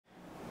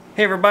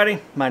Hey everybody,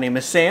 my name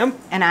is Sam.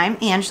 And I'm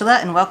Angela,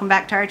 and welcome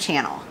back to our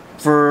channel.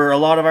 For a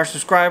lot of our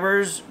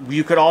subscribers,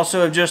 you could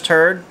also have just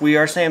heard, we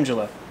are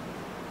Samgela.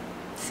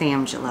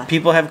 Samgela.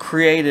 People have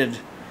created,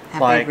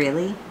 Have like, they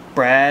really?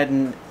 Brad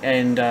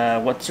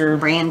and what's her?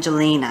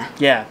 Brangelina.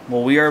 Yeah,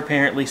 well we are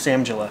apparently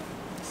Samgela.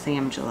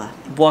 Samgela.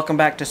 Welcome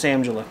back to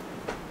Samgela.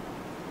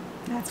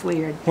 That's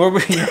weird.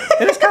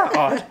 It is kind of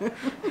odd.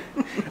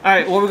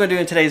 Alright, what we're going to do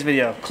in today's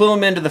video, clue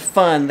them into the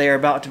fun they are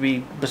about to be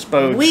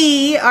bestowed.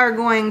 We are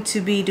going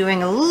to be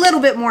doing a little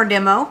bit more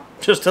demo.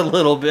 Just a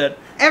little bit.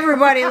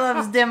 Everybody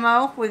loves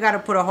demo. We got to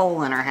put a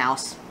hole in our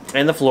house.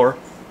 And the floor.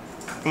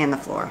 And the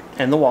floor.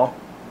 And the wall.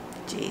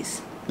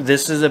 Jeez.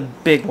 This is a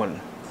big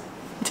one.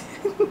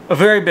 A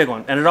very big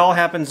one. And it all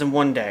happens in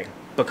one day.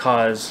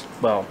 Because,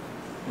 well,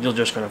 you're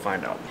just going to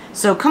find out.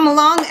 So come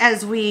along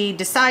as we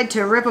decide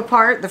to rip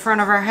apart the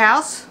front of our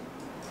house.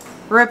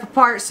 Rip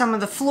apart some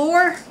of the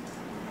floor.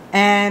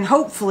 And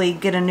hopefully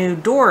get a new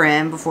door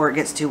in before it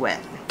gets too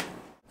wet.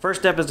 First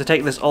step is to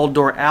take this old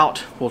door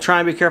out. We'll try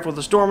and be careful with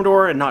the storm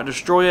door and not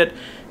destroy it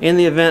in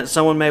the event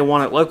someone may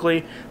want it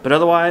locally, but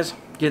otherwise,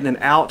 getting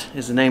it out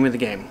is the name of the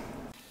game.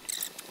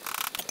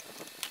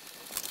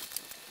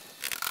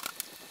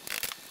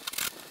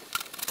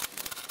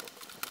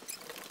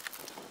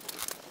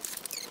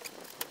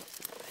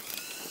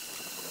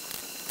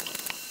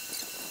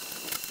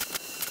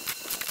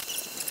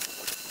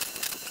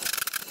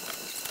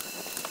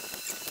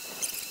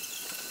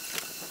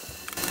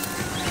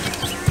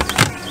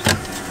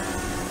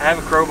 I have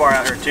a crowbar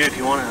out here too if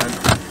you want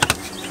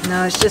it.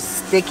 No, it's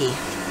just sticky.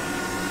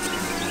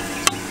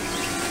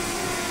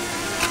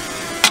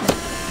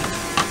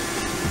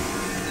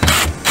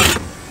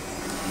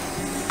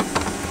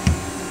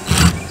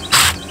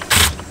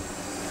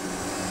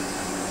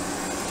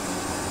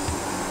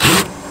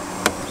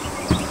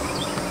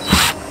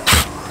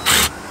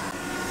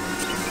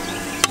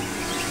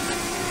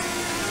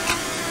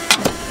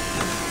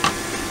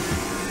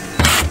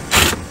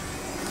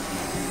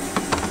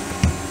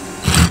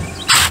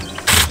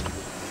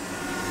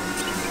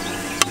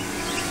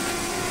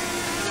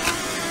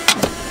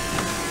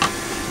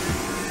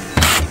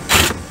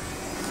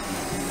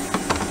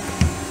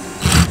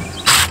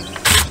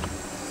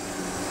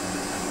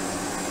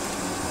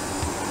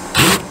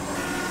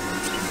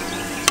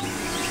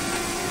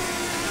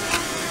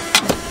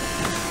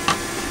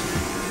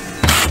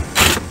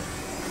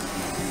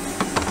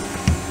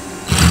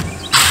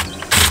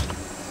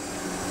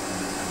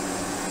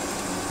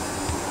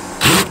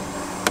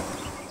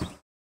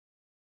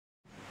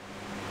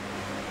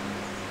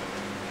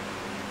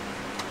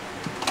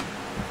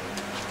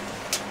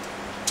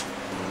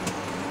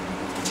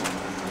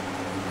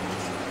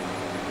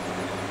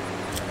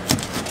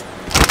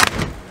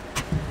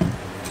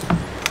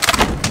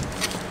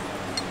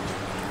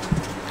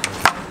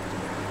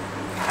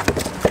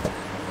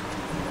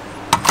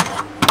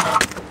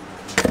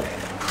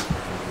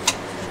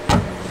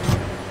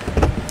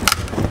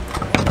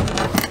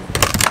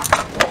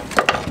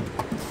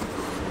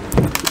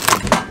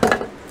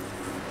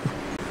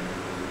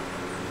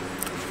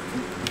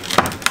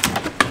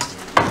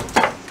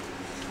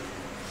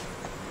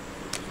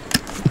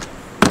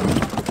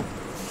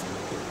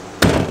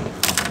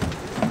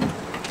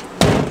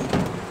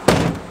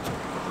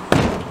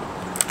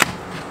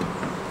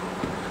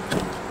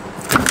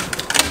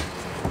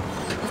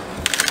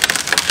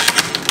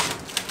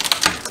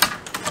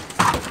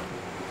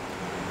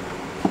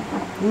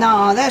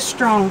 No, that's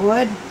strong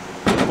wood.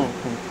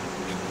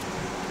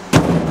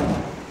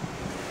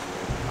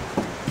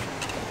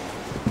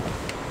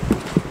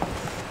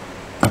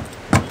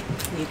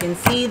 You can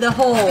see the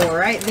hole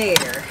right there.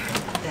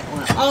 That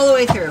went all the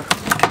way through.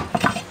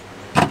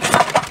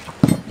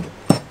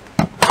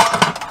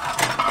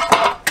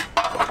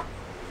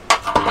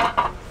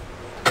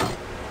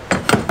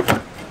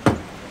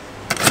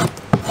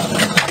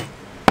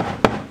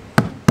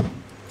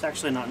 It's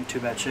actually not in too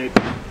bad shape.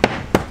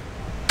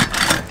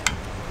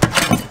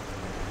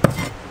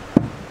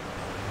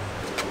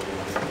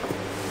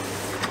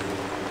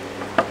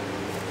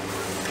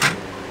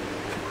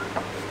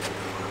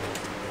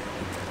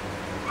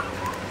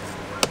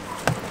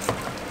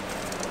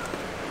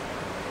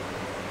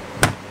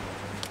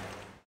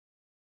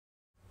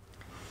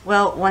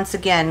 Well, once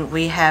again,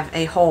 we have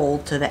a hole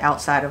to the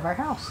outside of our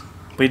house.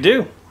 We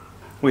do.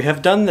 We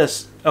have done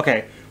this.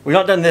 Okay, we've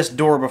not done this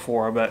door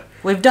before, but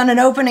We've done an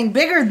opening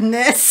bigger than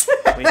this.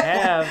 we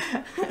have.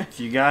 If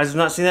you guys have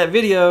not seen that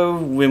video,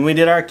 when we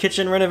did our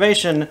kitchen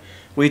renovation,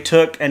 we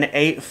took an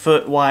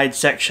 8-foot wide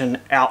section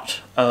out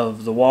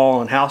of the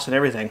wall and house and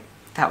everything.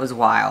 That was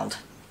wild.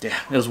 Yeah,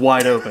 it was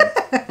wide open.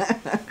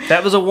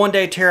 That was a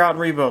one-day tear out and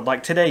rebuild,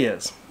 like today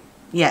is.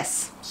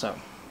 Yes. So,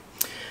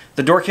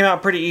 the door came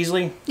out pretty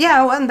easily.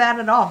 Yeah, it wasn't bad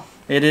at all.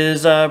 It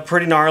is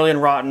pretty gnarly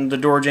and rotten. The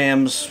door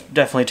jam's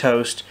definitely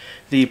toast.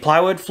 The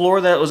plywood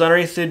floor that was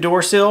underneath the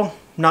door sill,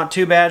 not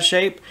too bad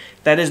shape.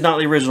 That is not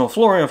the original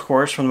flooring, of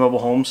course, from the mobile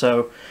home.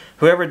 So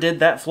whoever did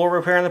that floor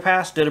repair in the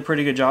past did a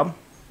pretty good job.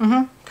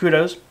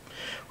 Kudos.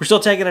 We're still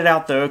taking it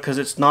out though because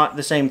it's not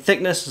the same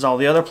thickness as all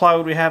the other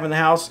plywood we have in the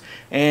house,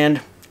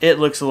 and it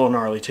looks a little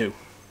gnarly too.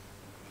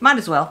 Might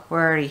as well. We're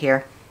already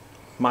here.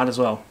 Might as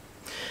well.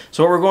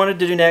 So what we're going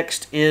to do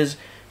next is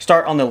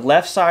start on the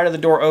left side of the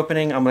door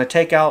opening. I'm going to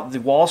take out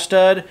the wall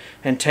stud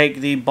and take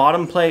the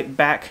bottom plate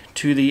back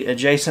to the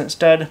adjacent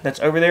stud that's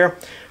over there.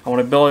 I want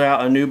to build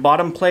out a new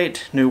bottom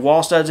plate, new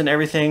wall studs and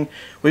everything.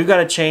 We've got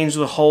to change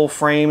the whole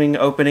framing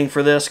opening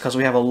for this because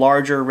we have a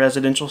larger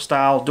residential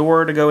style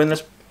door to go in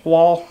this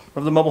wall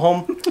of the mobile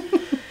home.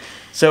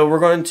 So we're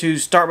going to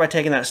start by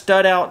taking that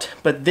stud out,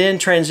 but then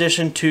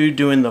transition to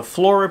doing the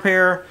floor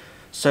repair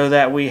so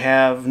that we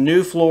have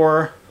new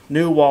floor,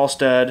 new wall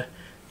stud,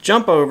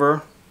 jump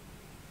over,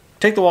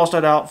 take the wall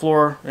stud out,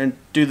 floor, and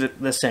do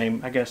the same,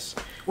 I guess.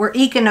 We're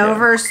eking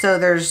over, so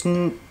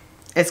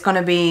it's going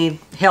to be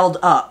held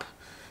up.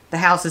 The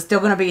house is still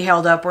going to be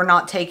held up. We're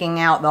not taking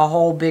out the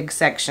whole big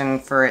section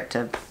for it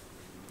to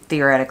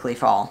theoretically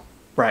fall.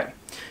 Right.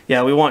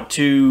 Yeah, we want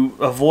to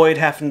avoid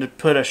having to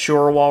put a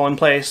shore wall in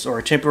place or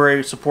a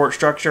temporary support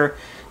structure.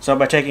 So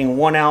by taking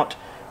one out,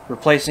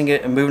 replacing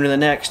it, and moving to the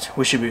next,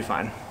 we should be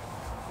fine.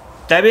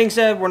 That being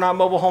said, we're not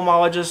mobile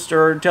homeologists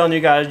or telling you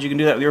guys you can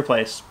do that with your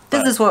place.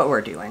 This is what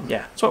we're doing. Yeah,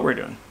 that's what we're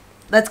doing.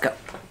 Let's go.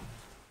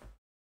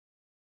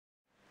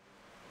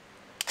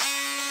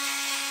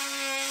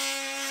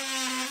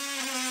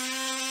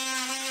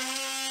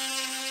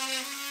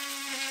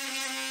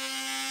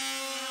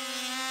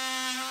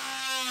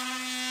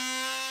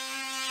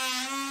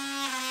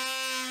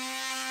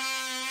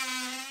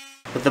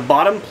 With the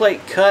bottom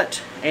plate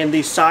cut and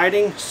the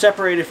siding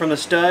separated from the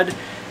stud,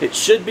 it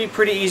should be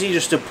pretty easy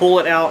just to pull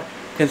it out,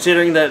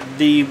 considering that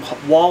the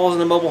walls in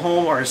the mobile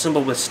home are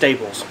assembled with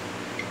staples.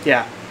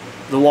 Yeah,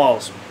 the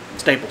walls,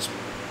 staples.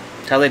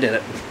 That's how they did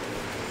it.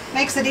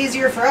 Makes it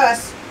easier for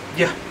us.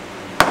 Yeah.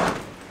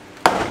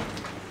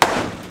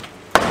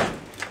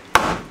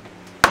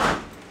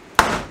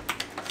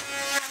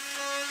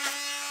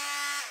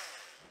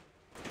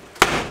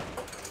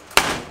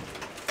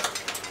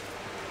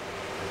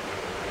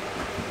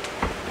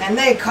 And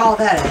they call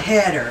that a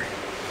header.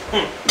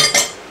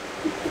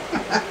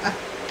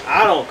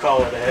 I don't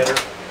call it a header.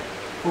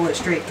 Pull it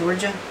straight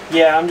towards you?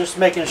 Yeah, I'm just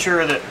making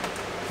sure that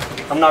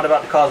I'm not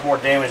about to cause more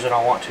damage than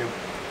I want to.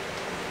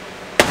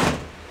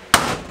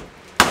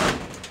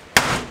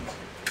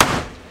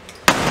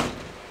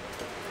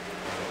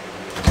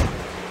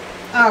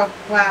 Oh,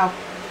 wow.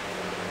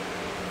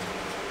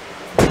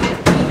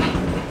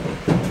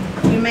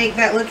 You make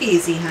that look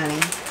easy, honey.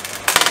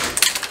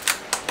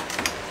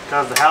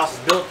 Because the house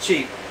is built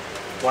cheap.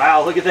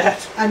 Wow, look at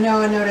that. I know,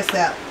 I noticed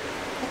that.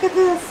 Look at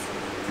this.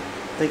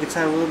 I think it's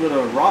had a little bit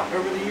of rot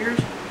over the years.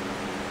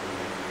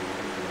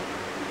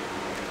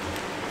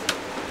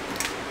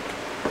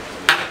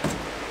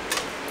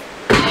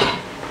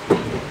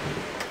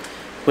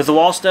 With the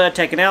wall stud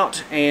taken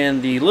out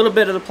and the little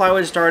bit of the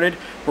plywood started,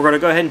 we're going to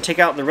go ahead and take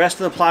out the rest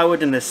of the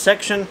plywood in this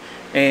section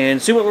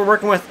and see what we're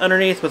working with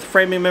underneath with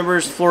framing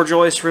members, floor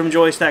joists, rim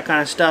joists, that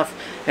kind of stuff,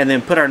 and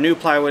then put our new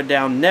plywood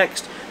down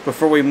next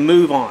before we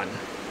move on.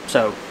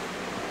 So,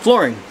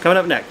 flooring coming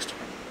up next.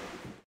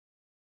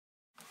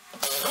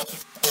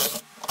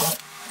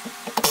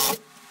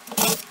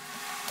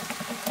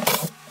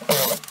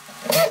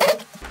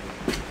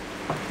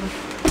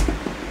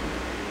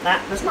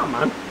 That's not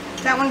mine.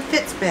 That one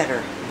fits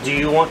better. Do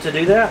you want to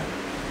do that?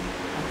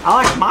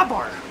 I like my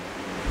bar.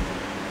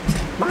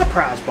 My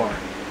prize bar.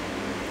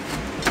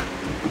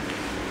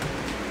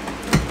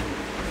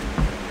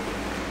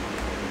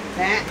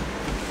 That.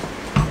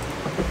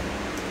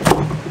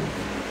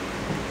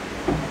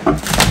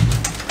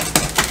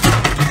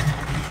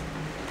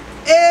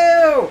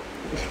 Ew!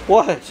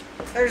 What?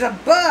 There's a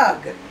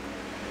bug!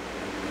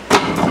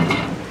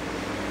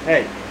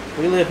 Hey,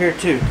 we live here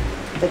too.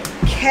 The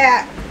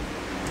cat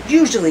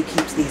usually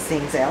keeps these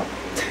things out.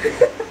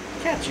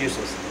 Cat's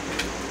useless.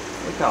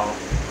 Look how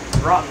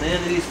rotten the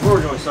end of these floor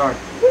joists are.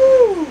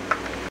 Woo!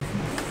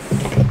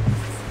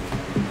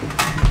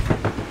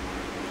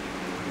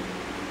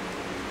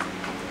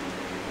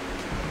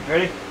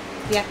 Ready?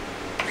 Yeah.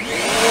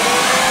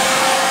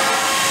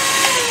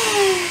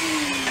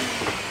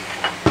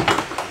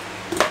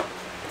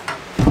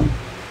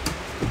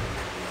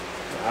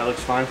 That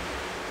looks fine.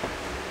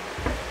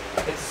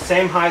 It's the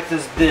same height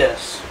as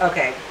this,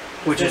 Okay.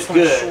 which This is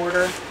one's good.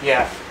 shorter.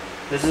 Yeah,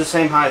 this is the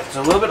same height. It's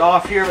a little bit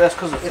off here, but that's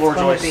because the floor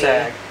gonna joist be-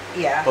 sag.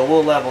 Yeah. But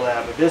we'll level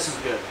that, but this is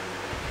good.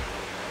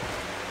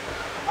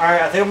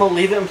 Alright, I think I'm going to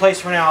leave it in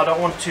place for now. I don't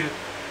want to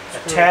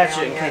attach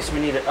it in case we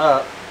need it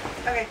up.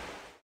 Okay.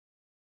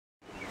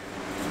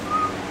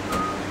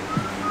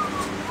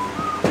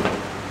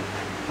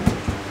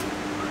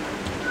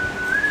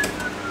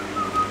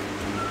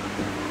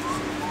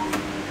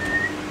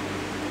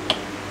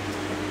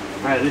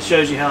 Alright, this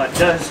shows you how it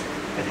does.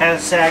 It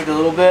has sagged a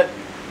little bit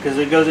because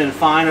it goes in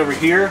fine over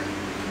here.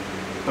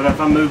 But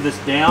if I move this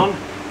down,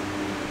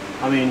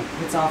 I mean,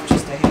 It's off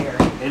just a hair.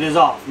 it is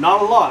off.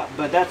 Not a lot,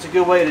 but that's a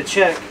good way to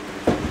check.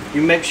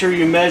 You make sure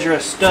you measure a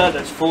stud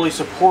that's fully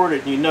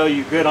supported and you know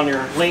you're good on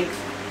your length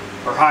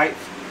or height.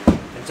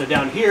 And And so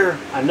down here,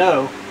 I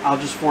know I'll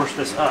just force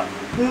this up.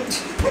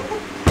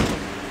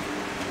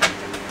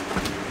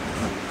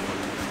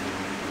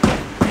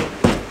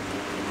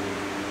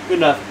 Good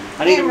enough.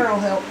 Hammer will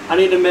help. I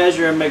need to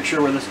measure and make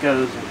sure where this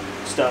goes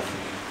and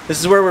stuff.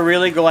 This is where we're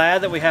really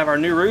glad that we have our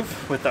new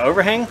roof with the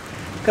overhang,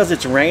 because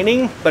it's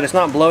raining, but it's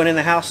not blowing in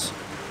the house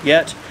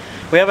yet.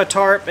 We have a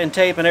tarp and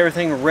tape and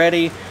everything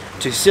ready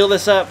to seal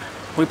this up.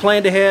 We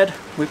planned ahead,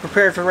 we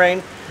prepared for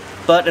rain,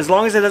 but as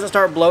long as it doesn't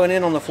start blowing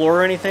in on the floor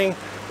or anything,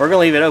 we're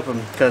gonna leave it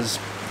open, because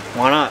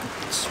why not?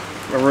 It's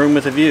a room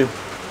with a view.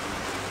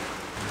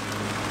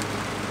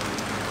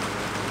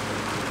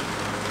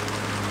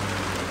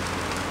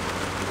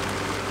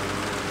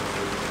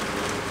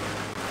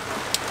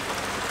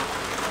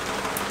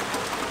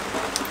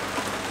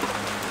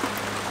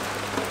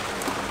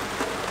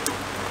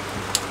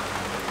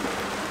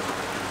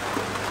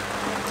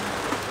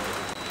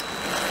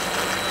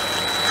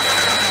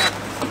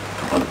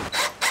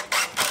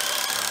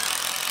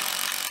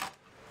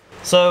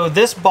 So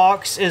this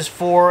box is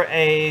for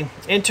a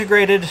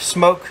integrated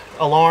smoke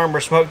alarm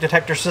or smoke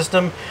detector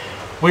system.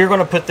 We're going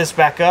to put this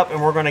back up and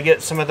we're going to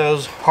get some of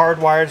those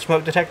hardwired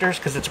smoke detectors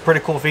because it's a pretty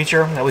cool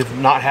feature that we've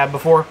not had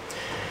before.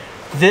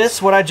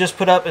 This, what I just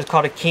put up, is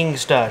called a king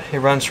stud. It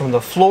runs from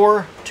the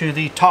floor to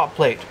the top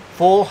plate,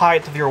 full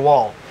height of your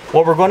wall.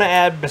 What we're going to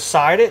add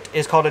beside it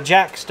is called a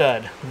jack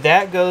stud.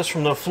 That goes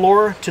from the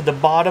floor to the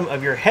bottom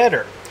of your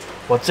header.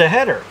 What's a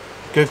header?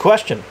 Good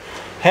question.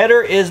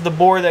 Header is the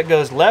board that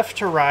goes left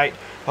to right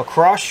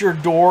across your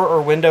door or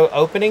window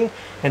opening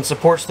and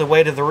supports the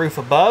weight of the roof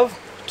above,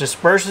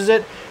 disperses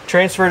it,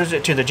 transfers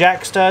it to the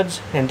jack studs,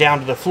 and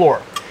down to the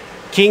floor.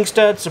 King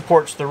stud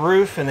supports the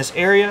roof in this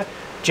area.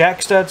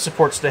 Jack stud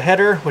supports the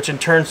header, which in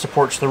turn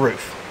supports the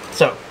roof.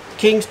 So,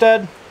 king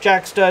stud,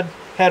 jack stud,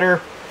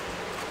 header,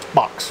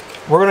 box.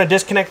 We're going to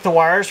disconnect the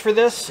wires for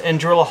this and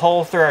drill a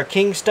hole through our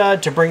king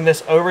stud to bring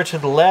this over to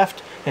the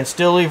left and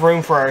still leave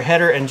room for our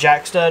header and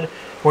jack stud.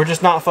 We're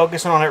just not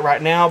focusing on it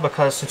right now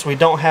because since we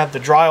don't have the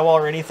drywall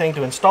or anything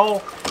to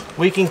install,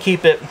 we can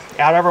keep it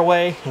out of our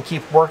way and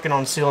keep working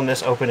on sealing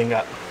this opening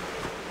up.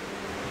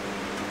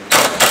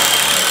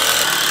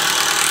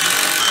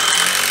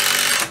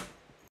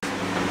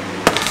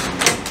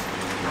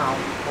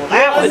 Oh, well,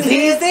 that was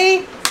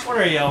easy. What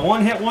are you, a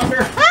one-hit wonder?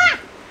 Ah!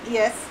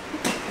 Yes.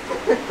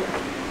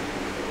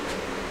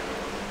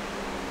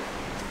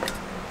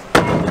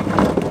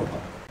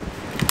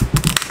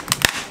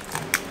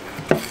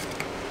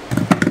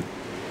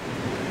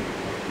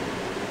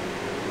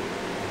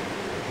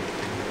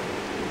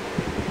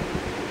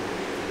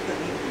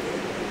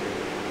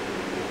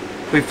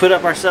 We've put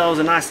up ourselves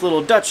a nice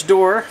little Dutch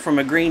door from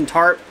a green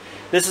tarp.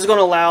 This is going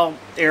to allow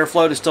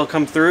airflow to still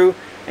come through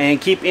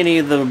and keep any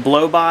of the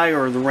blow-by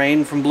or the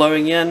rain from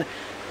blowing in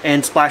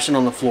and splashing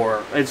on the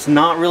floor. It's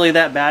not really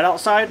that bad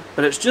outside,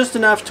 but it's just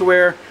enough to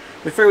where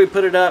we figure we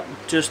put it up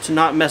just to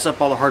not mess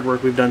up all the hard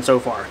work we've done so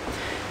far.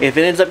 If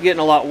it ends up getting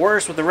a lot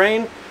worse with the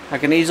rain, I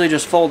can easily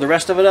just fold the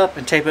rest of it up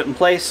and tape it in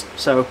place.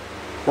 So,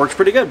 works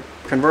pretty good.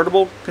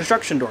 Convertible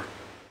construction door.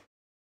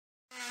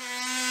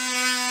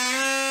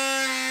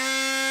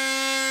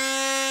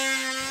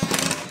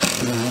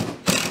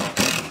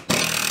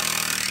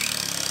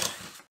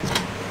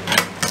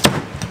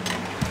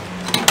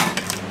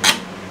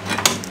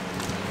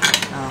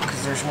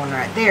 There's one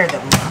right there that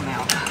won't come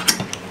out.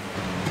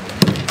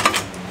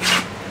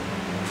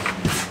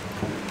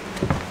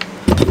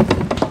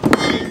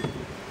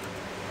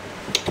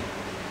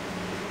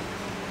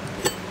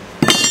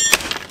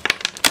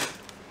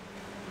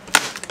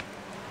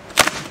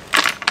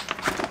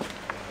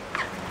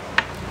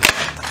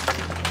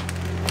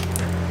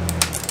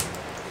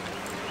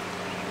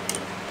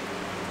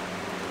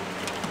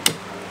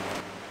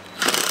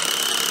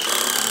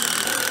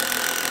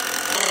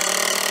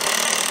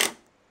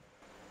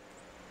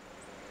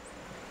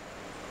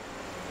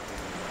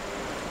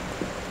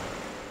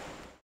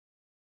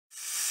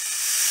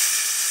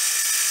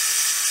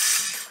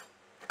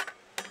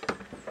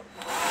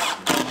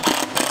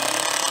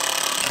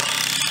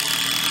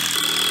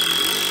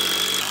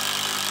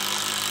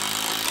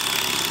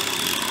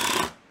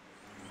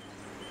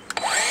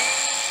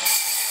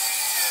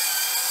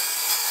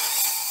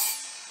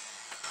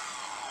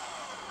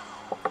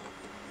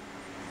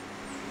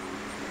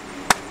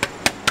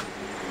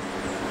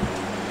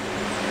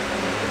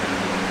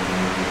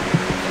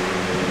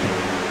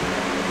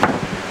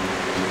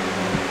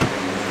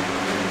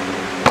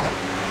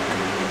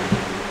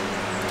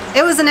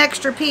 It was an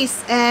extra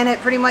piece and it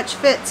pretty much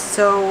fits,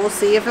 so we'll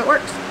see if it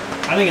works.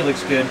 I think it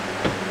looks good.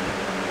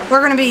 We're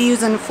going to be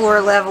using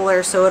floor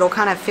leveler, so it'll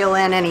kind of fill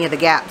in any of the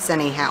gaps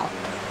anyhow.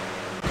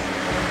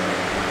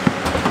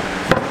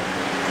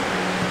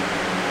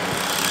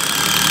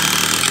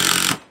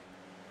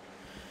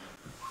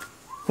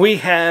 We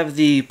have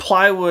the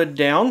plywood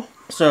down,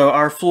 so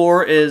our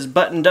floor is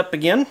buttoned up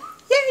again.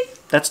 Yay!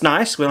 That's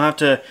nice. We don't have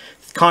to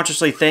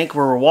consciously think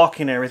where we're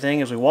walking and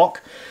everything as we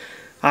walk.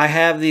 I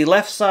have the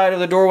left side of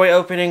the doorway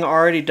opening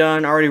already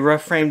done, already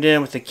rough framed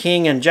in with the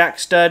king and jack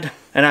stud.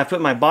 And I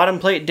put my bottom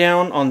plate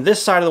down on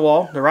this side of the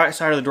wall, the right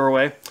side of the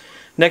doorway.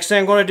 Next thing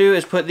I'm going to do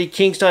is put the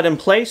king stud in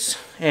place,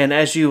 and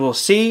as you will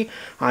see,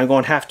 I'm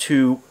going to have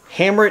to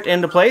hammer it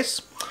into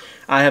place.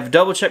 I have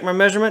double checked my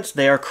measurements.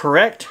 They are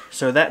correct,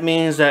 so that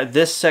means that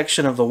this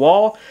section of the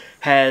wall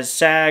has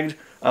sagged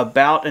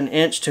about 1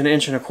 inch to 1.25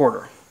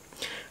 inches.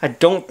 I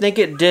don't think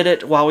it did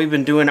it while we've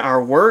been doing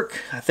our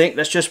work. I think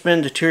that's just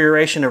been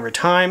deterioration over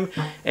time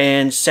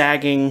and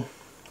sagging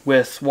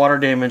with water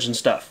damage and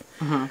stuff.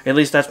 At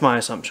least that's my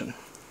assumption.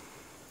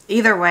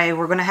 Either way,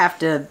 we're going to have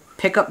to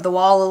pick up the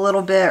wall a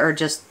little bit or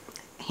just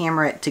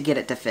hammer it to get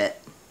it to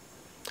fit.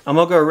 I'm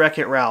going to go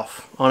Wreck-It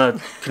Ralph on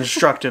a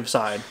constructive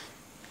side.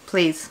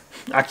 Please.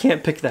 I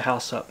can't pick the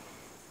house up.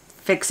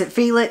 Fix it,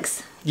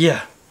 Felix.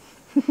 Yeah.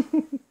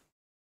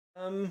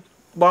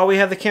 While we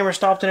have the camera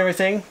stopped and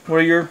everything, what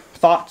are your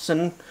thoughts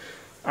and,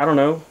 I don't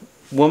know,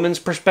 woman's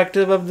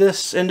perspective of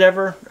this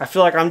endeavor? I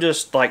feel like I'm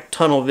just like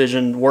tunnel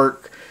vision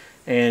work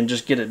and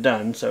just get it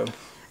done, so.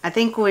 I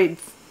think we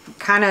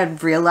kind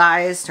of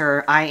realized,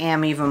 or I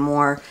am even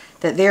more,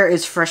 that there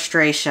is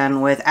frustration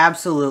with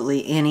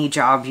absolutely any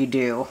job you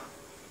do.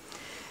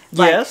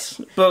 Like, yes,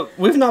 but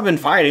we've not been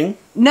fighting.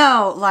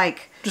 No,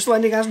 like... Just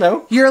letting you guys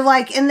know. You're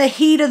like in the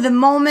heat of the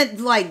moment,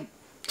 like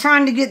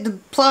trying to get the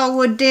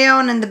plywood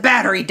down and the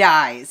battery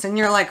dies. And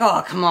you're like,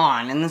 oh, come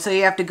on. And so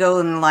you have to go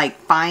and like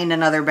find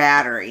another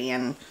battery.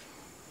 And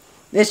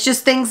it's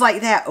just things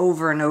like that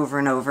over and over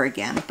and over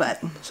again.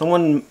 But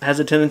someone has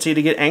a tendency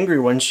to get angry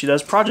when she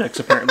does projects,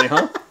 apparently,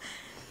 huh?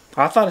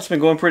 I thought it's been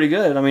going pretty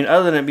good. I mean,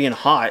 other than it being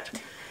hot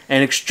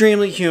and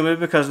extremely humid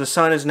because the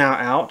sun is now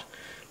out,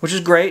 which is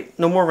great.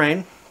 No more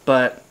rain,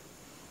 but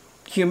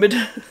humid.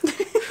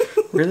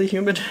 Really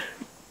humid.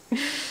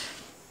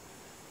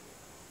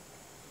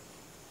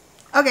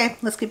 Okay,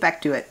 let's get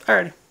back to it.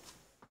 Alrighty.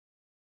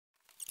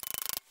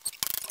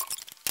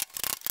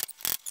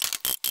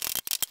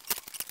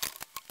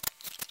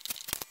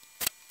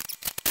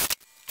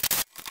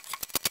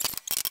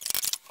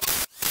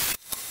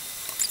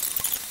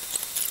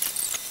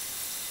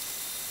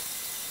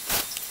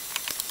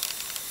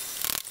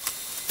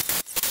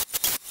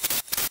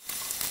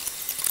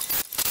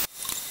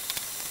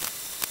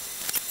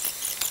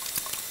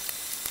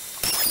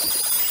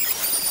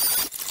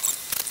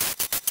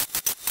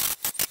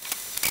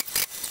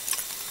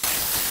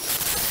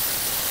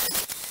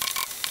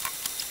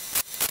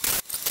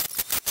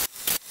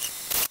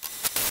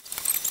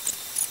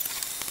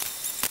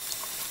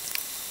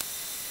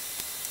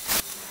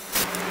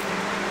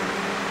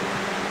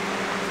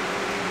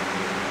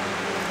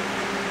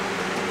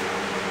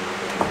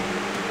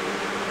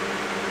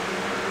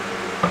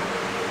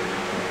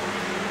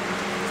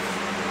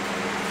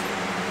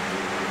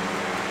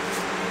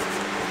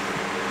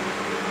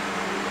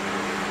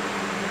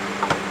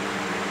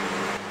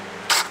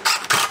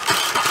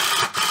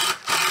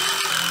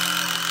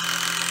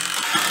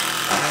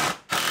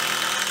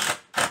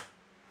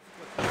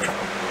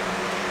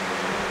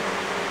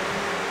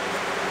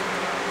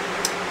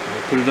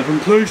 Put it up in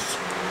place.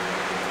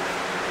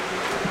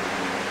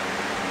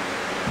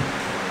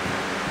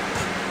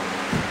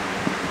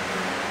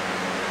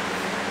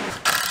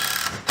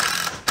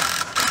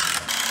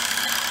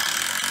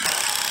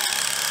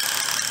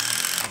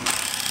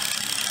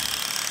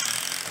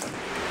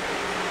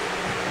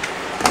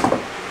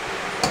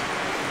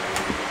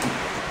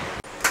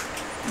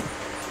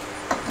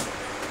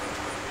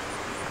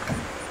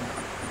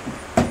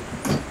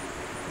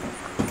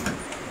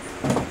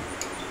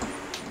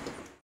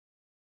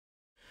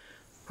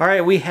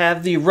 Alright, we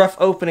have the rough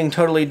opening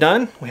totally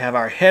done. We have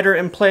our header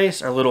in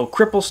place, our little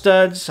cripple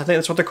studs, I think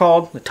that's what they're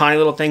called, the tiny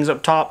little things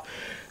up top.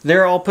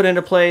 They're all put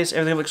into place,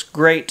 everything looks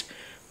great,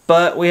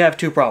 but we have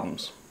two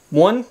problems.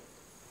 One,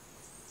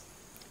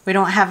 we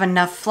don't have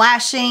enough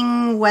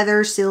flashing,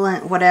 weather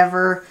sealant,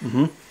 whatever.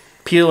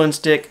 Peel and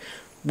stick,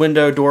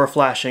 window, door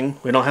flashing.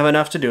 We don't have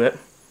enough to do it.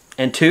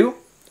 And two,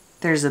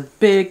 there's a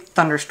big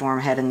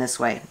thunderstorm heading this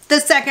way. The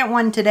second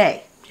one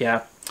today.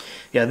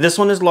 Yeah, this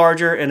one is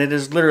larger and it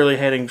is literally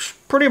heading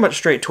pretty much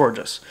straight towards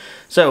us.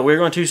 So we're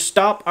going to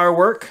stop our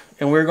work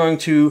and we're going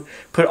to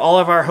put all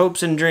of our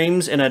hopes and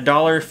dreams in a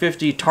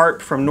 $1.50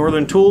 tarp from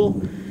Northern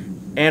Tool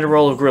and a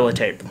roll of Gorilla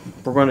Tape.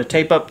 We're going to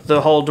tape up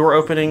the whole door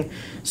opening,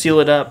 seal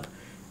it up,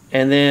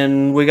 and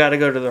then we got to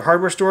go to the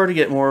hardware store to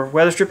get more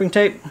weather stripping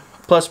tape,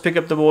 plus pick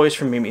up the boys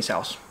from Mimi's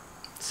house.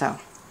 So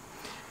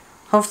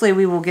hopefully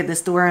we will get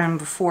this door in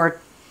before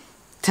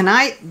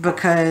tonight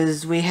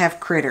because we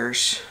have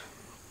critters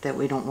that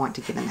we don't want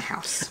to get in the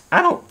house.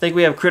 I don't think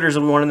we have critters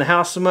that we want in the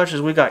house so much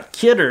as we got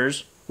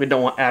kidders we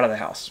don't want out of the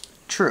house.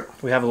 True.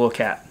 We have a little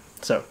cat.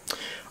 So,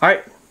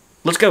 alright,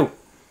 let's go.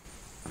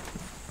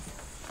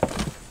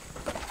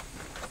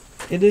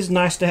 It is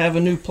nice to have a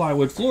new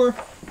plywood floor.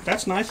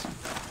 That's nice.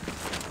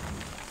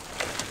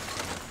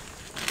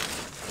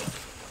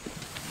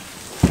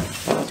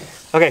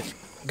 Okay,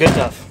 good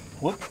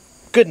enough. Whoop.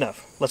 Good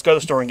enough. Let's go to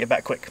the store and get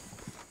back quick.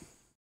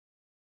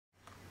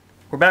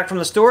 We're back from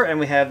the store and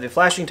we have the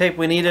flashing tape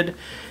we needed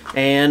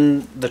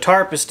and the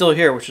tarp is still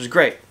here, which is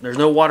great. There's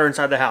no water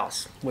inside the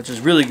house, which is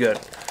really good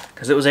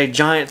because it was a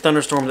giant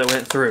thunderstorm that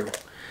went through.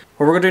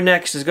 What we're going to do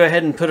next is go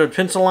ahead and put a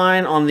pencil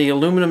line on the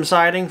aluminum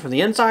siding from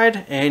the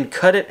inside and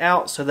cut it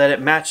out so that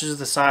it matches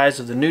the size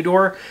of the new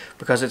door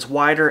because it's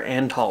wider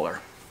and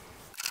taller.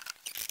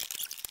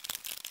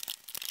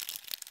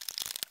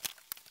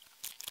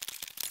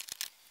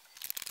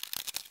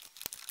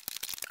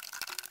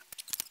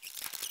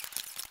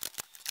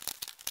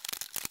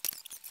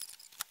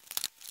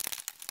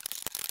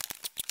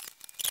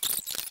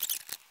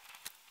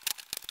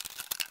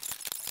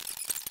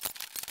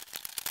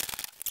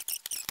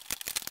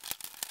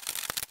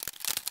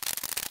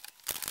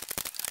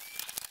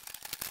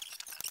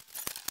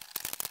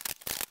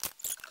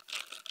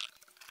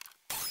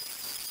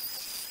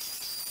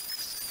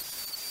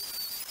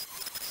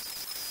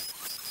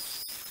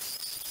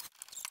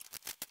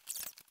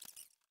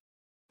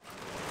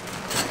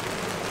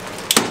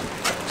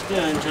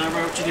 Tell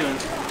everybody what you're doing.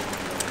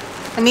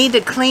 I need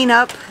to clean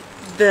up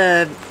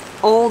the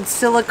old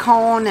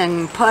silicone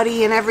and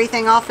putty and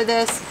everything off of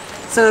this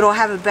so it'll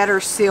have a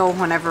better seal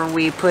whenever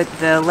we put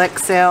the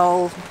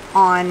Lexel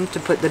on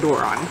to put the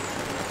door on.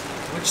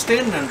 What you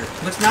standing under?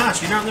 Looks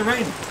nice. You're not in the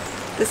rain.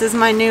 This is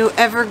my new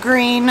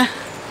evergreen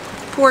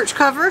porch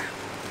cover.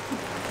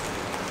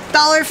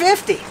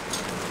 $1.50.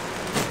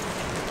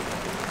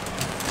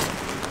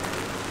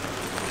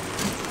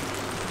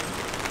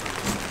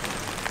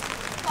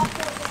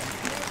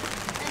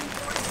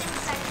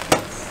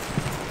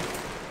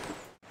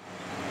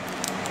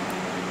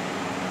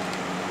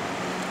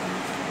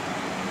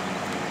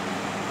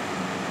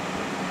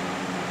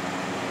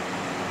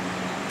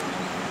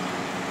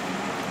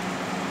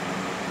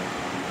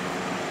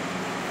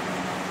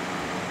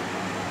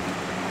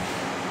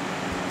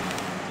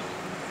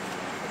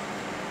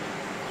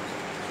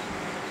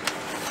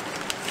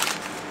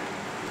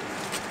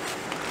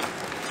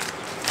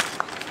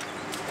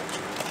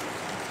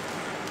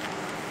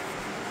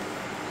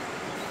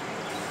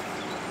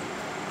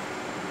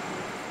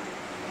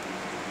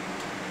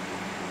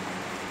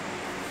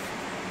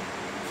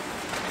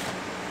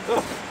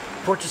 Oh,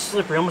 porch is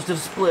slippery. Almost did a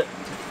split.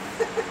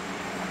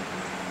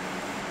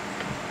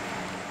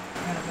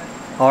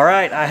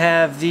 Alright, I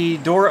have the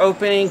door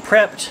opening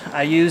prepped.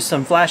 I used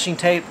some flashing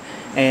tape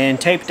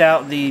and taped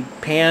out the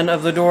pan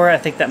of the door. I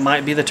think that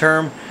might be the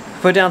term.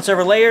 Put down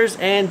several layers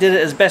and did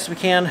it as best we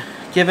can,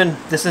 given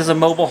this is a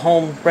mobile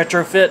home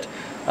retrofit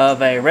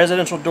of a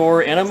residential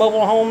door in a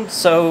mobile home,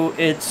 so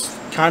it's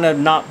kind of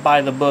not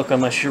by the book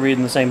unless you're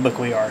reading the same book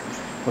we are,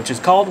 which is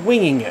called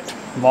Winging It,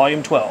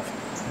 Volume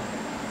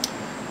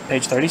 12,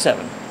 page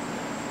 37.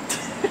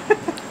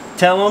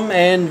 Tell them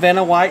and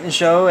Vanna White and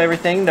show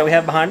everything that we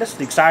have behind us,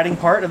 the exciting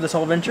part of this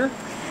whole venture.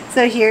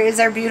 So here is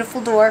our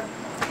beautiful door.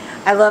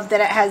 I love that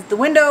it has the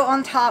window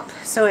on top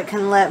so it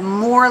can let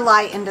more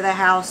light into the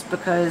house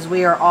because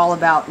we are all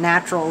about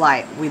natural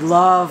light. We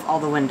love all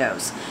the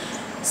windows.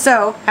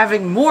 So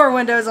having more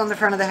windows on the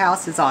front of the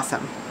house is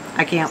awesome.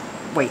 I can't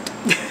wait.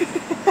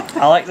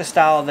 I like the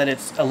style that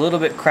it's a little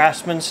bit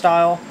craftsman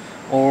style,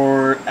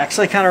 or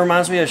actually kind of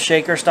reminds me of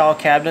shaker style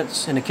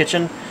cabinets in the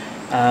kitchen.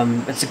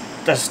 It's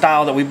a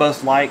style that we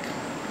both like.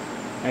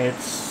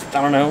 It's,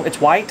 I don't know,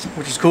 it's white,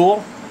 which is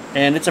cool,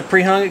 and it's a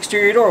pre-hung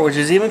exterior door, which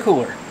is even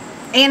cooler.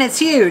 And it's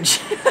huge.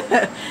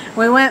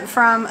 We went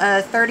from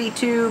a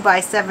 32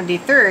 by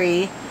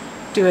 73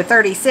 to a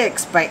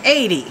 36 by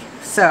 80.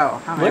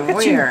 So, I mean, look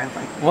at you.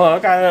 Like, well, I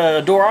got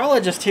a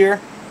doorologist here.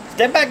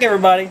 Step back,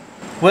 everybody.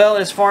 Well,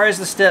 as far as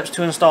the steps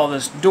to install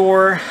this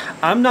door,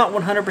 I'm not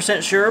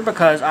 100% sure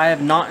because I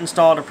have not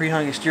installed a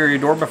pre-hung exterior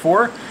door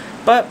before,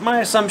 but my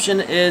assumption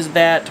is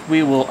that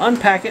we will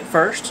unpack it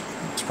first.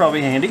 It's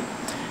probably handy.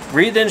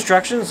 Read the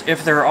instructions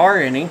if there are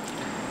any,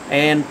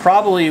 and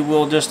probably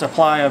we'll just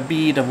apply a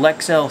bead of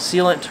Lexel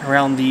sealant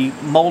around the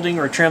molding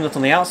or trim that's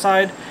on the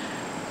outside,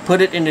 put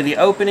it into the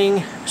opening,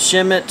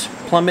 shim it,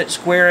 plumb it,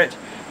 square it,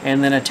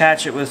 and then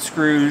attach it with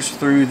screws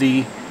through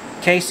the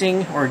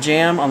casing or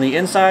jamb on the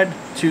inside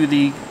to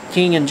the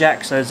king and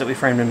jack studs that we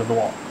framed into the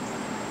wall.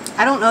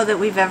 I don't know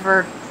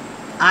that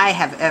I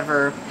have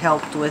ever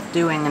helped with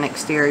doing an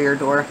exterior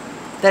door.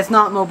 That's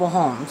not mobile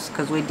homes,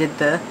 because we did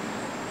the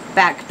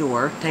back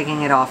door,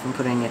 taking it off and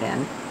putting it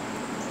in.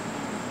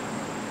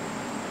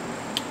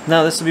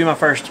 No, this will be my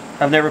first.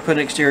 I've never put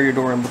an exterior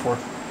door in before.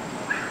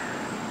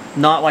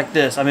 Not like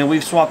this. I mean,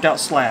 we've swapped out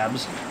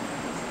slabs.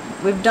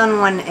 We've done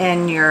one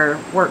in your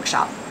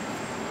workshop.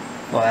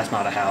 Well, that's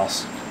not a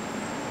house.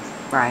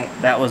 Right.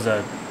 That was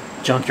a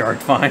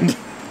junkyard find.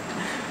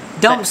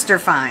 Dumpster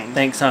find.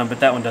 Thanks, hon, but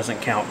that one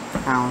doesn't count.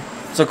 Oh.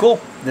 So cool.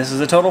 This is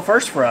a total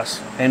first for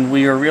us, and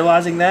we are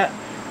realizing that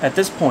at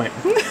this point.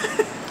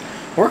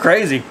 We're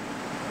crazy.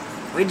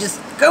 We just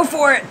go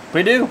for it.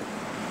 We do.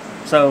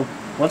 So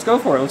let's go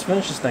for it. Let's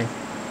finish this thing.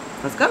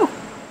 Let's go.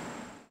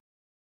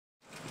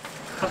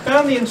 I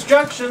found the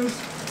instructions.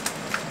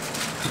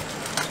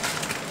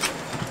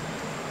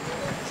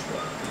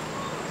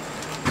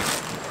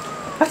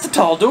 That's a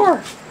tall door.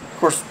 Of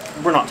course,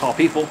 we're not tall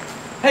people.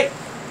 Hey,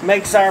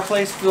 makes our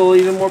place feel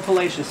even more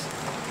palatious.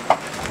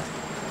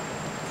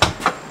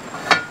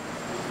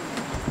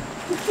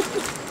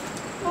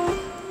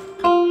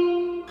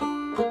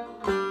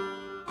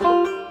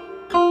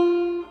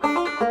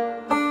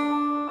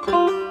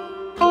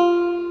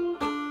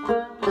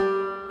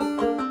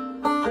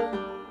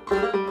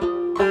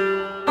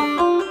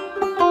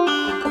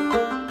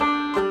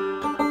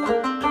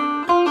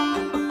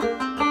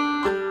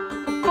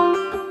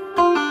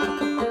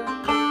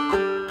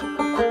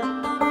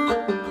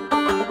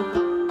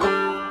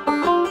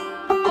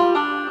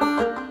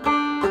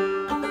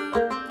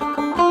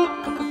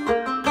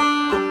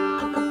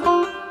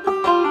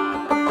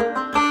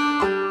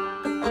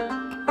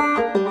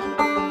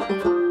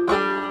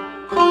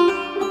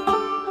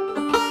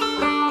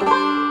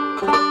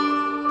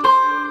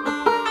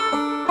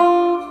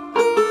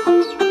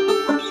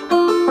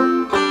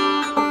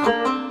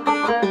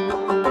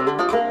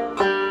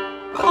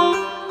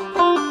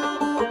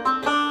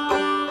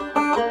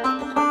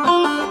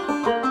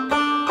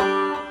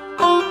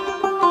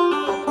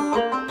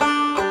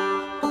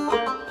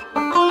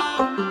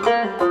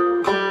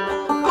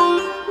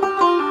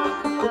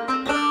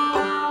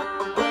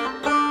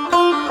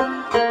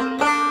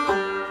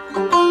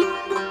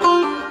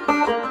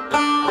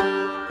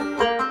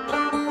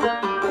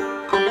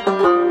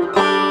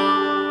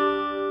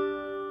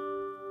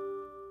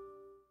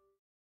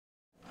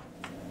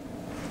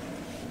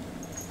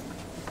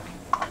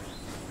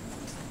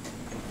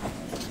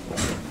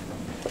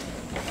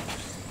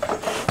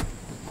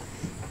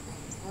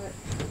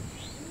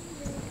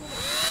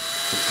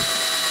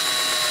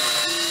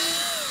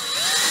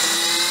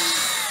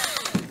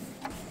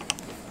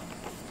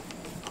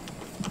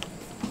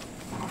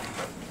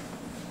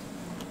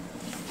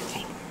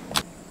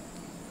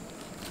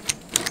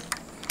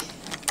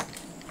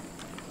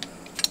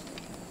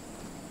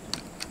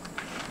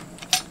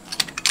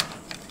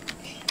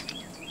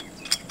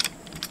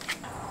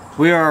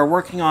 We are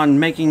working on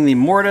making the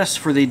mortise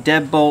for the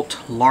deadbolt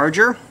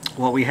larger.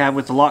 What we have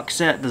with the lock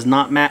set does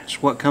not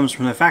match what comes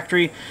from the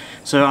factory.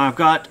 So I've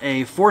got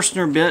a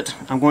Forstner bit.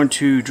 I'm going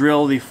to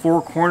drill the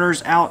 4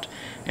 corners out,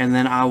 and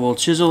then I will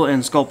chisel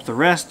and sculpt the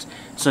rest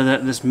so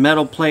that this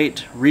metal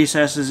plate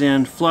recesses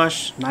in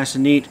flush, nice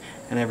and neat,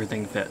 and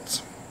everything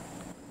fits.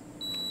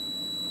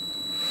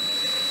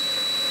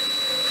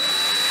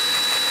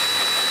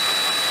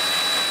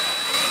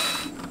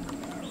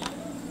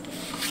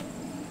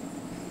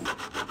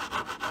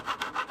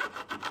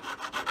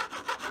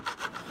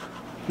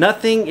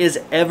 Nothing is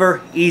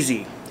ever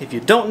easy. If you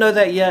don't know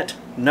that yet,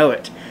 know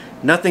it.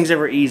 Nothing's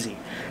ever easy.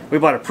 We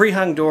bought a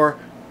pre-hung door,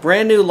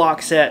 brand new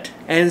lock set,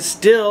 and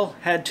still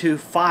had to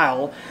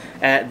file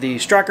at the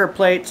striker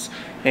plates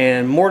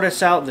and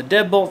mortise out the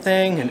deadbolt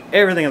thing and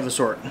everything of the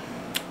sort.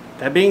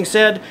 That being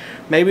said,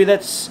 maybe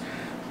that's,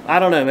 I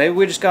don't know, maybe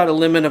we just got a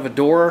limit of a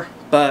door,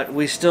 but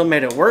we still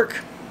made it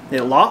work.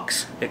 It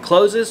locks, it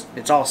closes,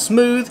 it's all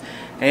smooth,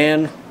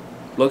 and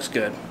looks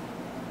good.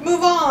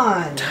 Move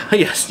on.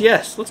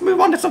 Yes, let's move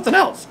on to something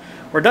else.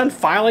 We're done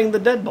filing the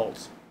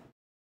deadbolts.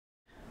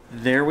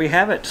 There we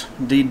have it.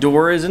 The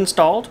door is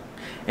installed,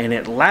 and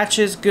it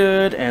latches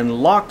good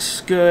and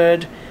locks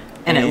good.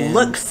 And it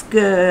looks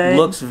good.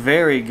 Looks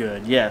very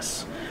good,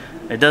 yes.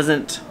 It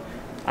doesn't,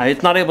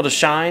 it's not able to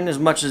shine as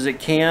much as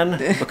it can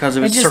because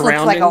of its surroundings. It just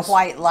looks like a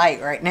white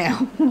light right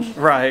now.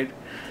 Right,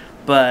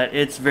 but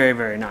it's very,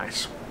 very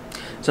nice.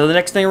 So the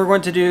next thing we're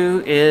going to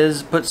do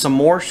is put some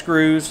more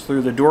screws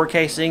through the door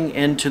casing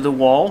into the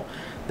wall.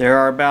 There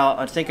are about,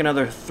 I think,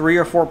 another 3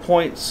 or 4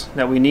 points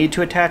that we need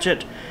to attach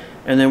it,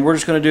 and then we're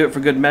just going to do it for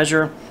good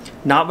measure.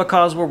 Not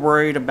because we're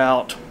worried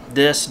about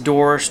this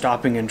door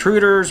stopping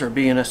intruders or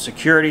being a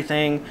security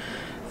thing.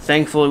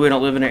 Thankfully, we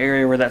don't live in an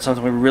area where that's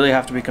something we really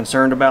have to be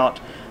concerned about.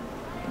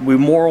 We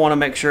more want to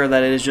make sure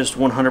that it is just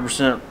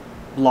 100%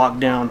 locked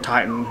down,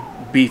 tight, and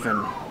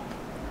beefing.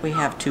 We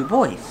have 2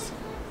 boys.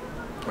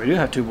 We do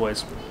have 2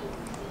 boys.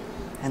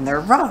 And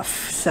they're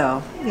rough,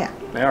 so yeah.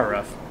 They are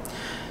rough.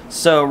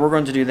 So we're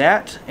going to do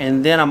that,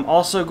 and then I'm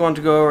also going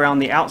to go around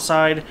the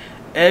outside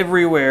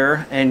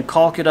everywhere and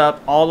caulk it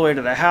up all the way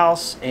to the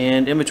house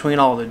and in between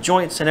all the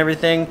joints and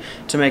everything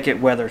to make it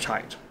weather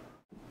tight.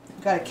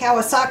 Got a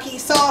Kawasaki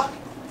saw?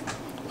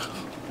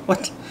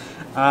 What?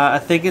 I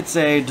think it's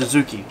a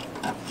Dazuki.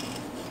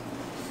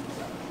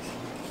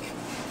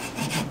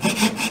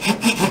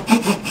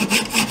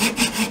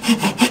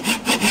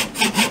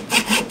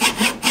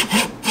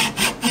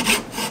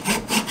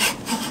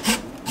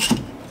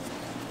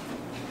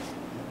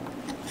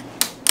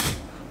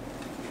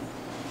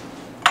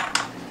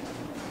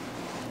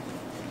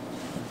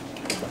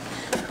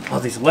 All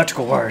these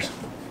electrical wires.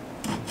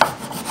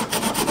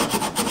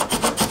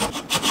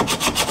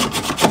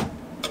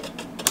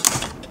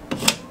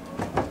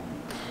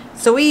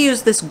 So we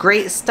use this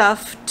great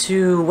stuff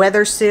to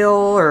weather seal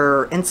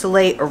or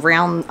insulate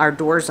around our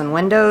doors and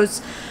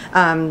windows.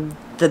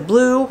 The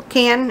blue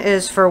can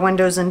is for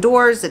windows and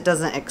doors. It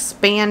doesn't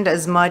expand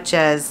as much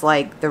as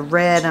like the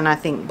red and I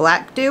think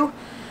black do.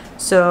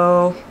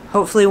 So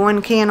hopefully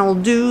one can will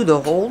do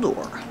the whole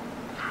door.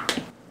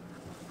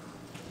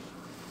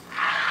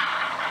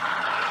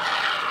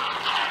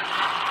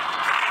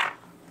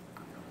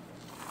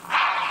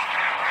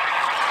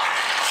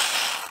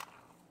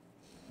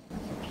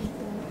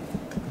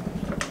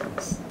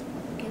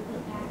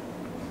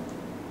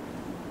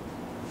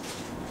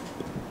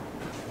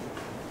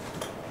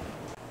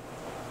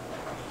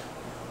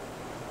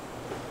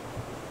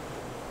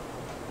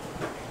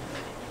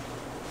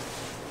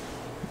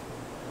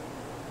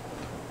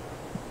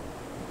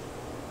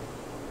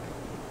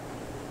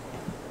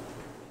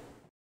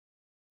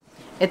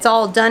 It's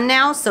all done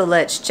now, so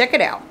let's check it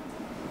out.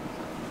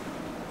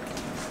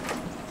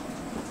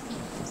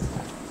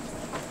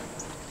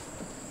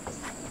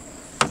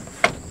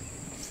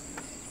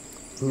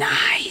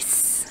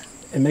 Nice.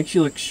 It makes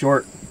you look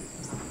short.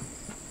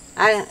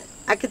 I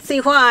could see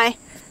why.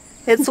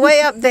 It's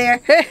way up there.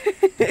 Look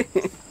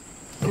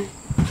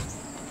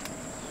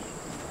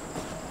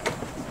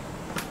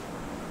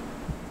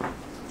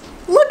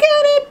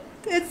at it.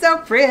 It's so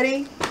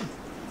pretty.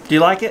 Do you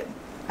like it?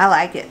 I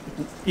like it.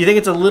 You think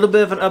it's a little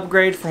bit of an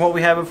upgrade from what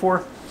we had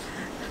before?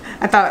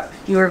 I thought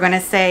you were going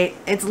to say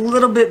it's a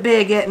little bit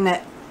big, isn't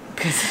it?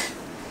 Because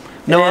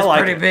no, it is I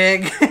like pretty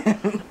big.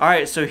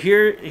 Alright, so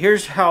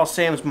here's how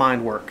Sam's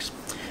mind works.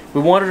 We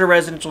wanted a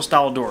residential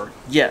style door.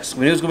 Yes,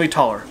 we knew it was going to be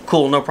taller.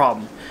 Cool, no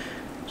problem.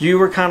 You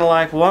were kind of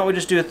like, well, why don't we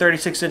just do a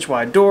 36-inch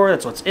wide door?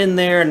 That's what's in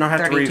there, and not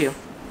have 32. to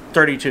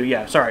 32,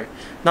 yeah, sorry.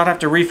 Not have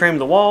to reframe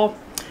the wall.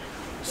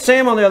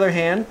 Sam, on the other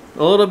hand,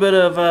 a little bit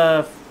of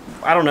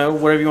I don't know,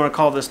 whatever you want to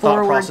call this thought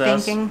Forward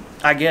process. thinking.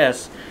 I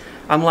guess.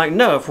 I'm like,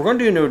 no, if we're going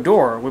to do a new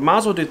door, we might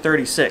as well do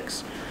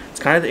 36. It's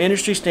kind of the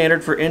industry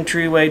standard for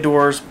entryway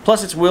doors,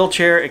 plus it's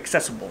wheelchair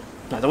accessible.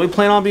 Not that we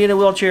plan on being in a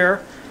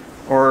wheelchair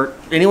or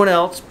anyone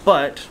else,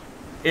 but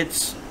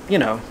it's, you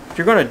know, if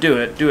you're going to do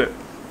it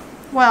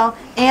Well,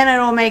 and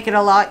it'll make it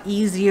a lot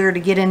easier to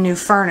get in new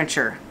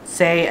furniture.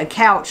 Say a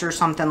couch or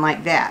something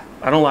like that.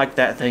 I don't like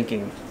that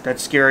thinking.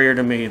 That's scarier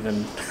to me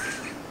than...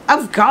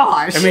 Oh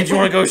gosh. That means you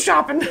want to go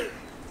shopping?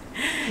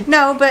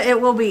 No, but it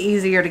will be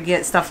easier to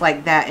get stuff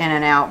like that in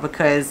and out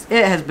because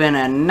it has been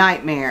a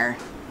nightmare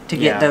to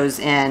get those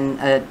in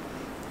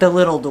the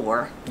little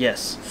door.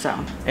 Yes.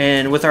 So.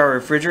 And with our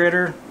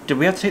refrigerator, did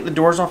we have to take the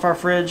doors off our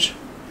fridge?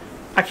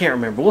 I can't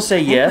remember. We'll say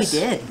yes. We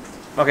did.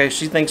 Okay,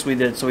 she thinks we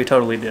did, so we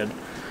totally did.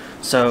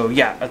 So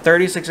yeah, a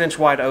 36-inch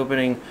wide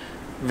opening,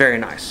 very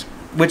nice.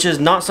 Which is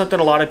not something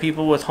a lot of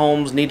people with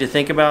homes need to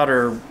think about,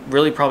 or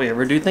really probably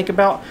ever do think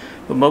about.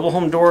 But mobile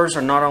home doors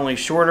are not only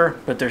shorter,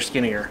 but they're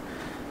skinnier.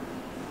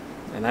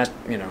 And that's,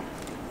 you know.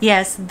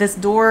 Yes, this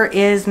door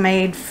is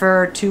made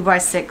for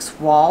 2x6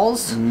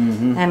 walls,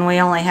 and we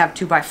only have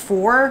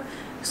 2x4.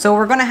 So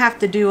we're going to have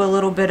to do a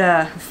little bit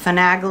of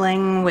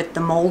finagling with the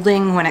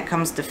molding when it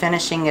comes to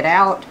finishing it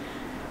out.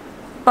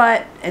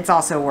 But it's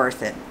also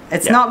worth it.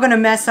 It's not going to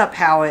mess up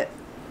how it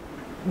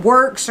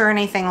works or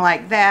anything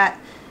like that.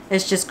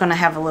 It's just going to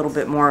have a little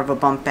bit more of a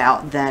bump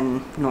out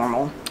than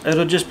normal.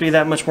 It'll just be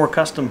that much more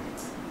custom.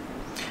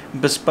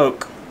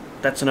 Bespoke.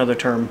 That's another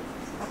term.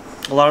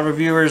 A lot of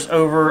reviewers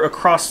over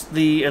across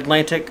the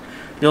Atlantic,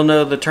 you'll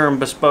know the term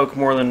bespoke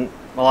more than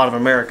a lot of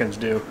Americans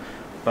do.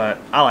 But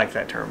I like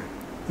that term.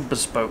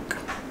 Bespoke.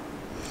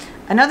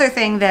 Another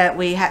thing that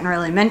we hadn't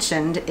really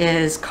mentioned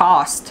is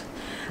cost.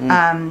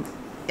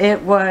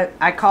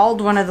 I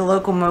called one of the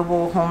local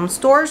mobile home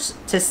stores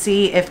to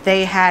see if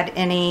they had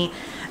any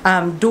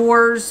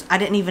doors. I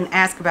didn't even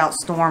ask about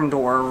storm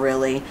door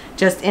really,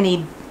 just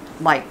any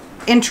like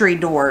entry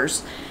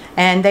doors,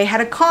 and they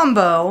had a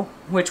combo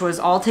which was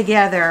all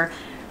together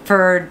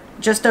for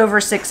just over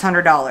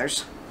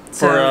 $600.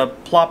 For a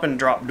plop and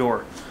drop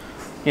door,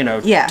 you know,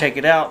 take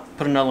it out,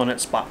 put another one in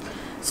its spot.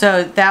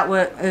 So that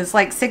was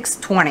like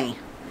 $620,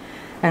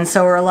 and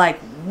so we're like,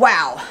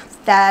 wow,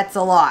 that's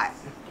a lot.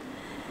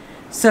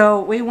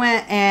 So we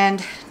went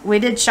and we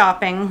did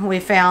shopping. We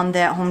found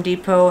that Home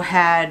Depot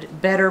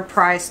had better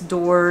priced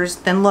doors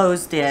than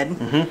Lowe's did.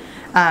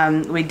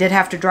 We did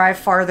have to drive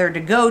farther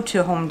to go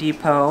to Home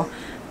Depot,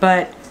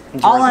 but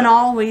all in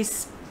all, we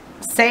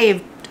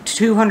saved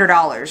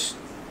 $200.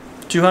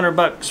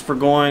 $200 for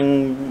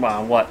going,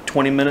 what,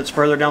 20 minutes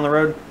further down the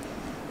road?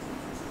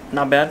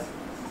 Not bad.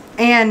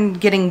 And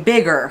getting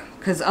bigger,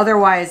 because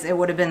otherwise it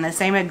would have been the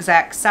same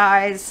exact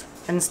size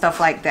and stuff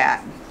like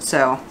that.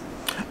 So.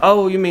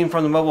 Oh, you mean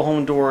from the mobile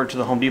home door to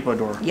the Home Depot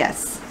door?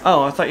 Yes.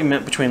 Oh, I thought you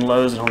meant between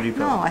Lowe's and Home Depot.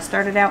 No, I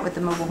started out with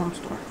the mobile home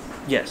store.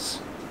 Yes.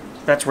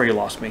 That's where you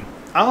lost me.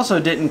 I also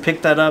didn't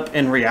pick that up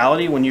in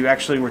reality when you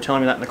actually were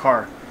telling me that in the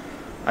car.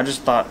 I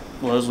just thought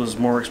Lowe's was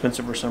more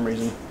expensive for some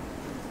reason.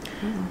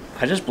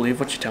 I just believe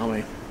what you tell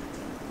me.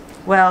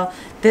 Well,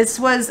 this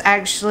was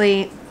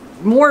actually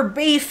more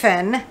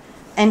beefing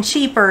and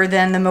cheaper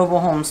than the mobile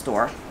home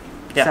store.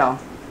 Yeah. So.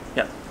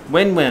 Yeah.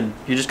 Win-win.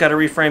 You just got to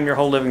reframe your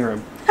whole living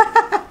room.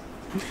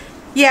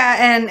 Yeah,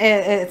 and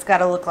it's got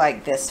to look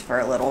like this for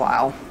a little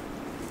while.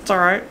 It's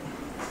alright.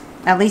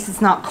 At least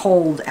it's not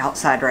cold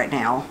outside right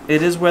now.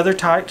 It is weather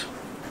tight.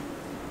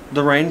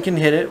 The rain can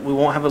hit it. We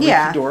won't have a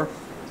leaky door.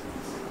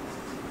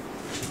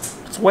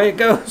 That's the way it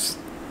goes.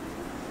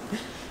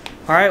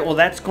 Alright, well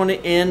that's going to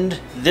end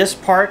this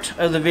part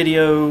of the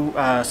video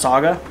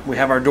saga. We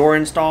have our door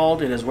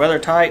installed. It is weather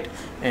tight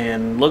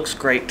and looks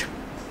great.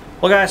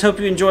 Well guys, hope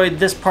you enjoyed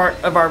this part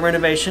of our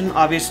renovation.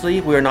 Obviously,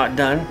 we're not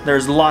done.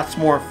 There's lots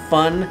more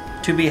fun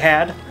to be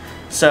had.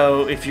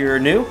 So if you're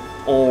new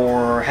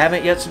or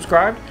haven't yet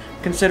subscribed,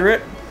 consider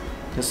it.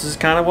 This is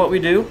kind of what we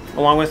do.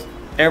 Along with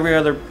every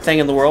other thing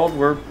in the world,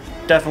 we're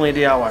definitely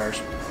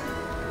DIYers.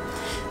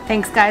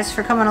 Thanks guys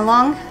for coming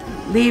along.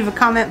 Leave a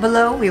comment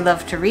below. We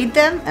love to read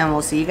them, and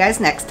we'll see you guys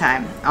next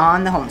time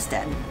on the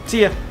homestead.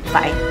 See ya.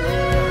 Bye.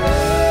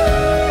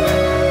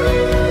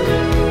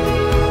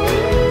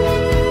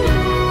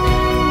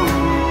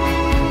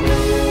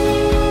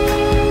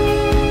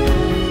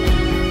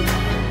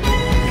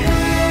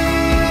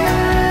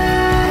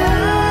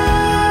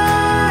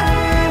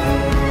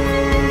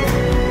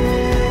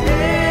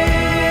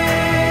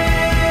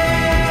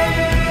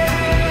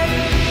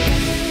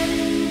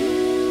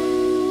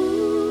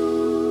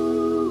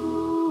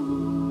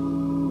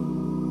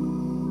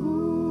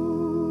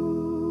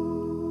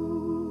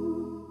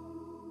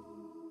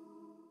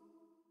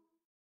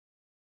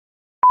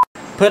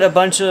 Put a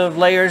bunch of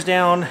layers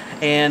down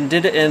and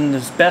did it in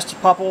as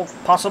best possible.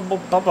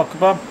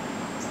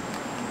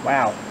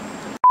 Wow.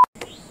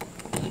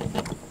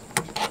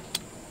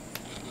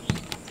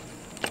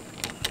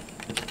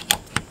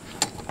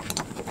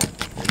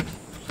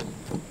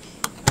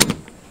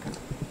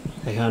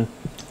 Hey, hon.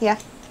 Yeah.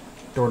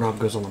 Doorknob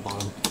goes on the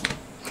bottom.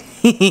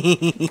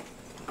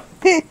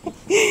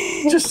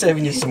 Just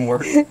saving you some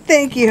work.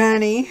 Thank you,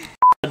 honey.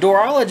 The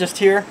doorologist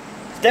here.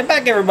 Step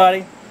back,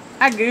 everybody.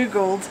 I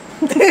Googled.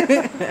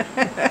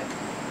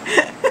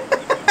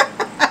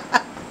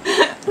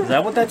 Is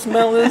that what that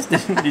smell is?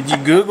 Did you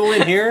Google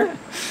in here?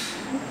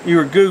 You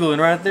were Googling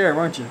right there,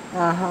 weren't you?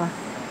 Uh-huh.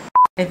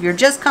 If you're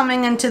just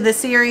coming into the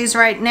series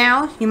right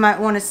now, you might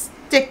want to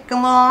stick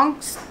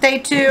along, stay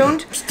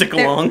tuned. Stick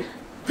along.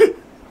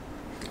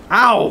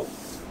 Ow!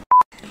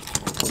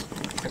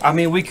 I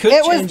mean, we could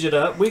change it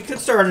up. We could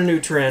start a new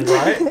trend,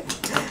 right?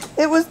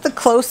 It was the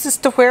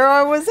closest to where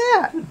I was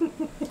at.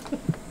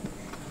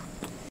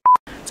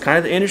 It's kind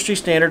of the industry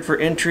standard for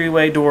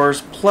entryway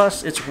doors,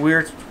 plus it's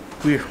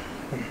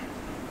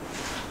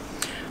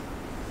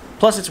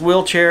plus it's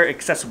wheelchair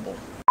accessible.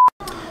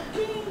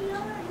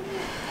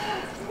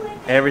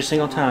 Every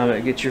single time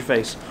it gets your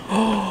face.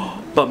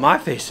 But my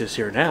face is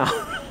here now.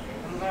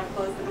 I'm going to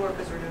close the door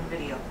because we're doing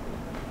video.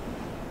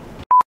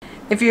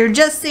 If you're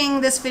just seeing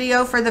this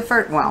video for the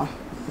first, well,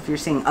 if you're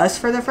seeing us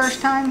for the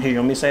first time. Here, you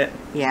want me to say it?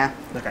 Yeah.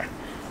 Okay.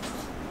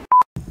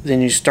 Then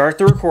you start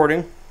the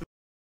recording.